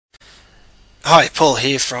Hi, Paul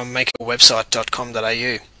here from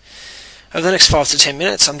makeyourwebsite.com.au. Over the next 5 to 10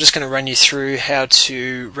 minutes, I'm just going to run you through how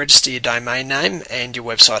to register your domain name and your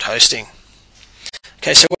website hosting.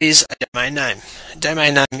 Okay, so what is a domain name? A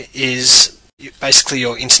domain name is basically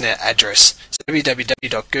your internet address. So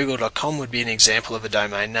www.google.com would be an example of a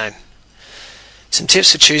domain name. Some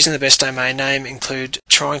tips for choosing the best domain name include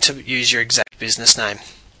trying to use your exact business name.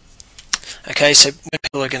 Okay, so when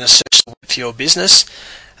people are going to search the web for your business,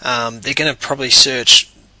 they're going to probably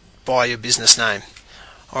search by your business name.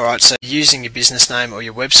 Alright, so using your business name or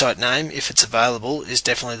your website name, if it's available, is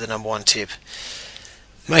definitely the number one tip.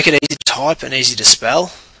 Make it easy to type and easy to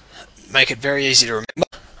spell. Make it very easy to remember.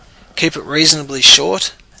 Keep it reasonably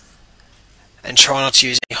short. And try not to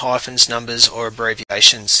use any hyphens, numbers or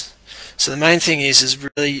abbreviations. So the main thing is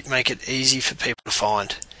really make it easy for people to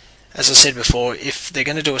find. As I said before, if they're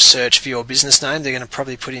going to do a search for your business name, they're going to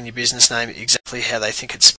probably put in your business name exactly how they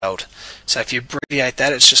think it's spelled. So if you abbreviate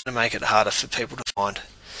that, it's just going to make it harder for people to find.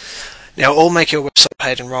 Now, all Make Your Website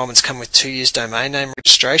paid enrolments come with 2 years domain name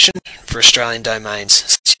registration for Australian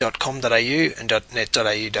domains, .com.au and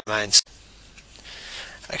 .net.au domains.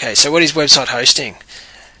 Okay, so what is website hosting?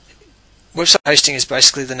 Website hosting is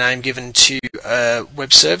basically the name given to a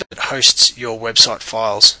web server that hosts your website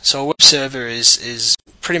files. So a web server is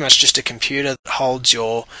pretty much just a computer that holds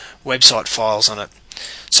your website files on it.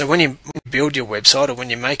 So when you build your website or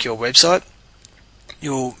when you make your website,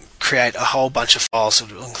 you'll create a whole bunch of files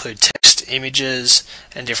that will include text, images,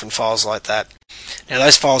 and different files like that. Now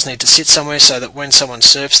those files need to sit somewhere so that when someone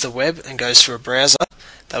surfs the web and goes through a browser,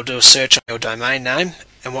 they'll do a search on your domain name,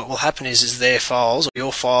 and what will happen is their files, or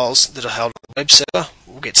your files that are held on the web server,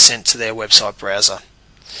 will get sent to their website browser.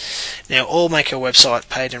 Now all Make Your Website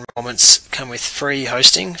paid enrolments come with free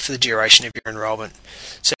hosting for the duration of your enrolment.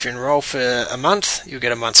 So if you enroll for a month, you'll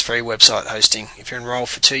get a month's free website hosting. If you enroll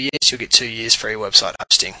for 2 years, you'll get 2 years free website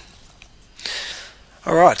hosting.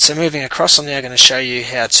 Alright, so moving across, I'm now going to show you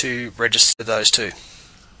how to register those two.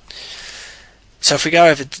 So if we go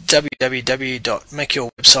over to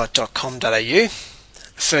www.makeyourwebsite.com.au, the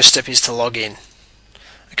first step is to log in.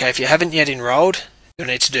 Okay, if you haven't yet enrolled, you'll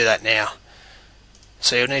need to do that now.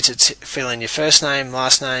 So you'll need to fill in your first name,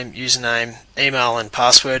 last name, username, email and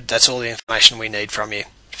password. That's all the information we need from you.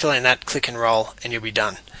 Fill in that, click enroll, and you'll be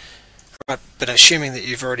done. Right, but assuming that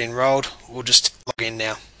you've already enrolled, we'll just log in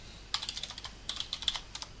now.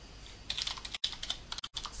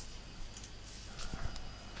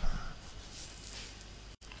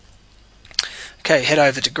 Okay, head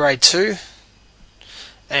over to grade 2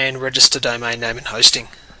 and register domain name and hosting.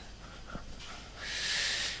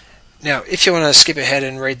 Now, if you want to skip ahead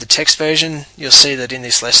and read the text version, you'll see that in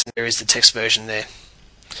this lesson there is the text version there.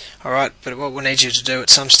 Alright, but what we'll need you to do at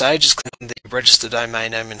some stage is click on the Register Domain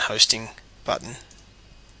Name and Hosting button.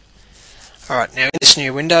 Alright, now in this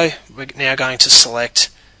new window, we're now going to select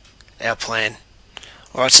our plan.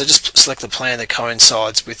 Alright, so just select the plan that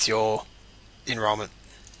coincides with your enrolment.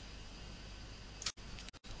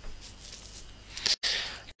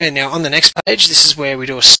 And now on the next page, this is where we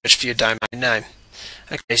do a search for your domain name.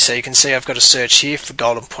 Okay, so you can see I've got a search here for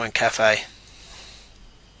Golden Point Cafe.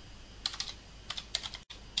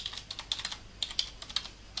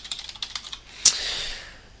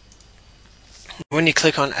 When you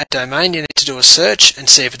click on Add Domain, you need to do a search and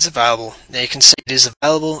see if it's available. Now you can see it is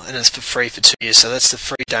available and it's for free for 2 years, so that's the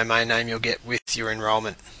free domain name you'll get with your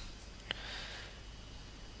enrolment.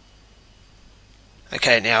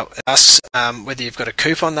 Okay, now it asks whether you've got a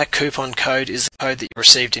coupon. That coupon code is the code that you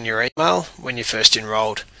received in your email when you first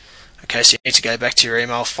enrolled. Okay, so you need to go back to your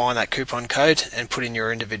email, find that coupon code and put in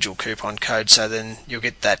your individual coupon code, so then you'll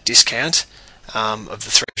get that discount of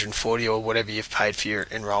the $340 or whatever you've paid for your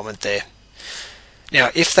enrolment there.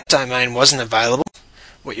 Now if that domain wasn't available,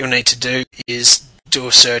 what you'll need to do is do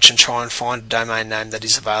a search and try and find a domain name that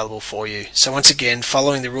is available for you. So once again,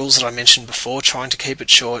 following the rules that I mentioned before, trying to keep it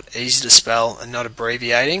short, easy to spell and not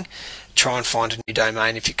abbreviating, try and find a new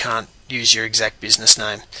domain if you can't use your exact business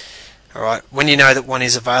name. Alright, when you know that one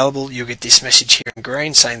is available, you'll get this message here in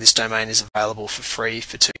green saying this domain is available for free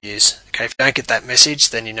for 2 years. Okay, if you don't get that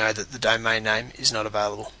message, then you know that the domain name is not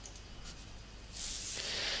available.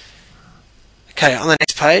 Okay, on the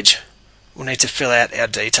next page, we'll need to fill out our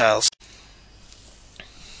details.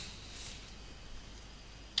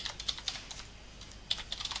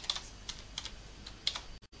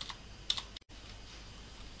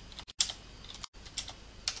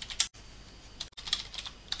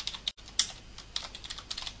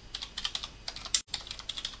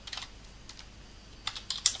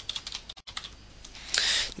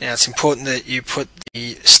 Now it's important that you put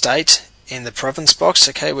the state in the province box,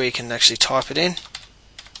 okay, where you can actually type it in.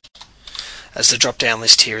 as the drop down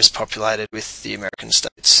list here is populated with the American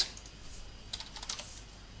states.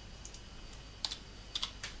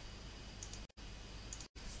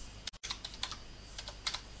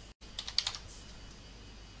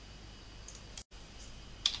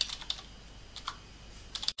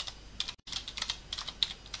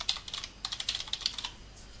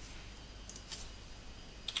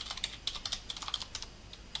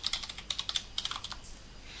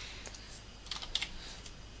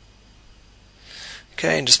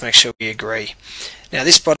 Okay, and just make sure we agree. Now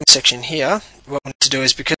this bottom section here, what we need to do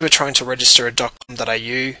is, because we're trying to register a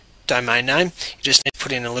 .com.au domain name, you just need to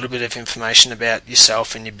put in a little bit of information about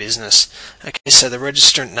yourself and your business. Okay, so the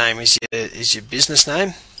registrant name is your business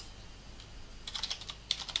name.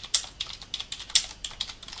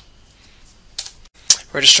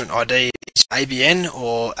 Registrant ID is ABN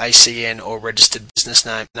or ACN or registered business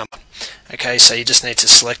name number. Okay, so you just need to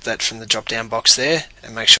select that from the drop down box there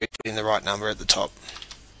and make sure you put in the right number at the top.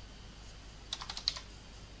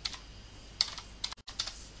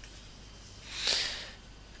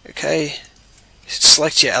 Okay,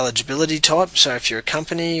 select your eligibility type, so if you're a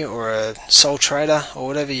company or a sole trader or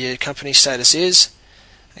whatever your company status is,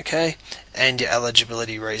 okay, and your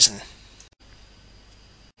eligibility reason.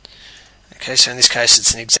 Okay, so in this case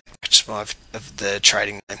it's an exact match of the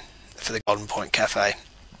trading name for the Golden Point Cafe.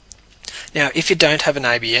 Now if you don't have an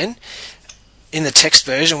ABN, in the text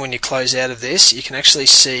version when you close out of this, you can actually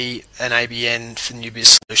see an ABN for New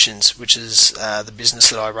Biz Solutions, which is the business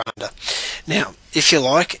that I run under. Now, if you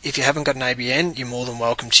haven't got an ABN, you're more than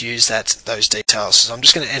welcome to use those details. So I'm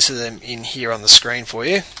just going to enter them in here on the screen for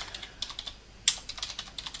you.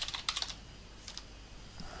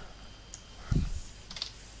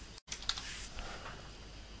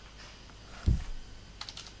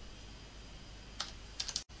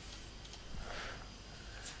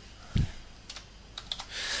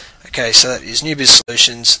 Okay, so that is New Biz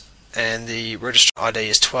Solutions, and the register ID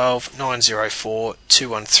is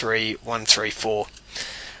 12904213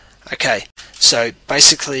 Okay, so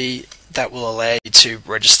basically that will allow you to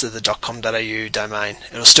register the .com.au domain.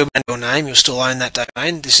 It'll still be your name, you'll still own that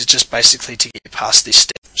domain. This is just basically to get you past this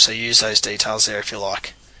step, so use those details there if you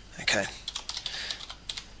like. Okay,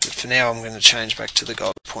 but for now I'm going to change back to the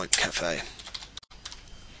Golden Point Cafe.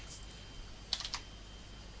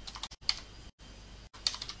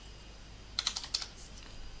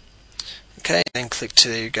 Okay, then click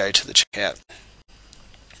to go to the checkout.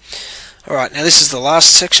 Alright, now this is the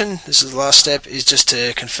last section. This is the last step, is just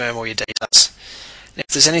to confirm all your details. Now,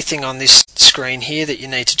 if there's anything on this screen here that you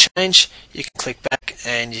need to change, you can click back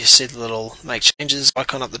and you see the little make changes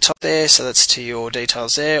icon up the top there, so that's to your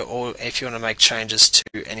details there, or if you want to make changes to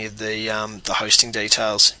any of the hosting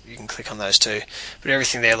details, you can click on those too. But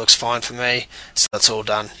everything there looks fine for me, so that's all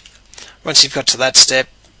done. Once you've got to that step,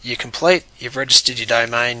 you're complete, you've registered your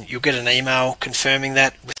domain, you'll get an email confirming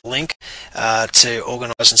that with a link to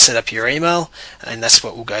organise and set up your email, and that's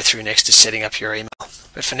what we'll go through next, is setting up your email.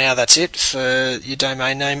 But for now, that's it for your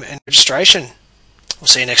domain name and registration. We'll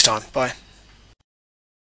see you next time. Bye.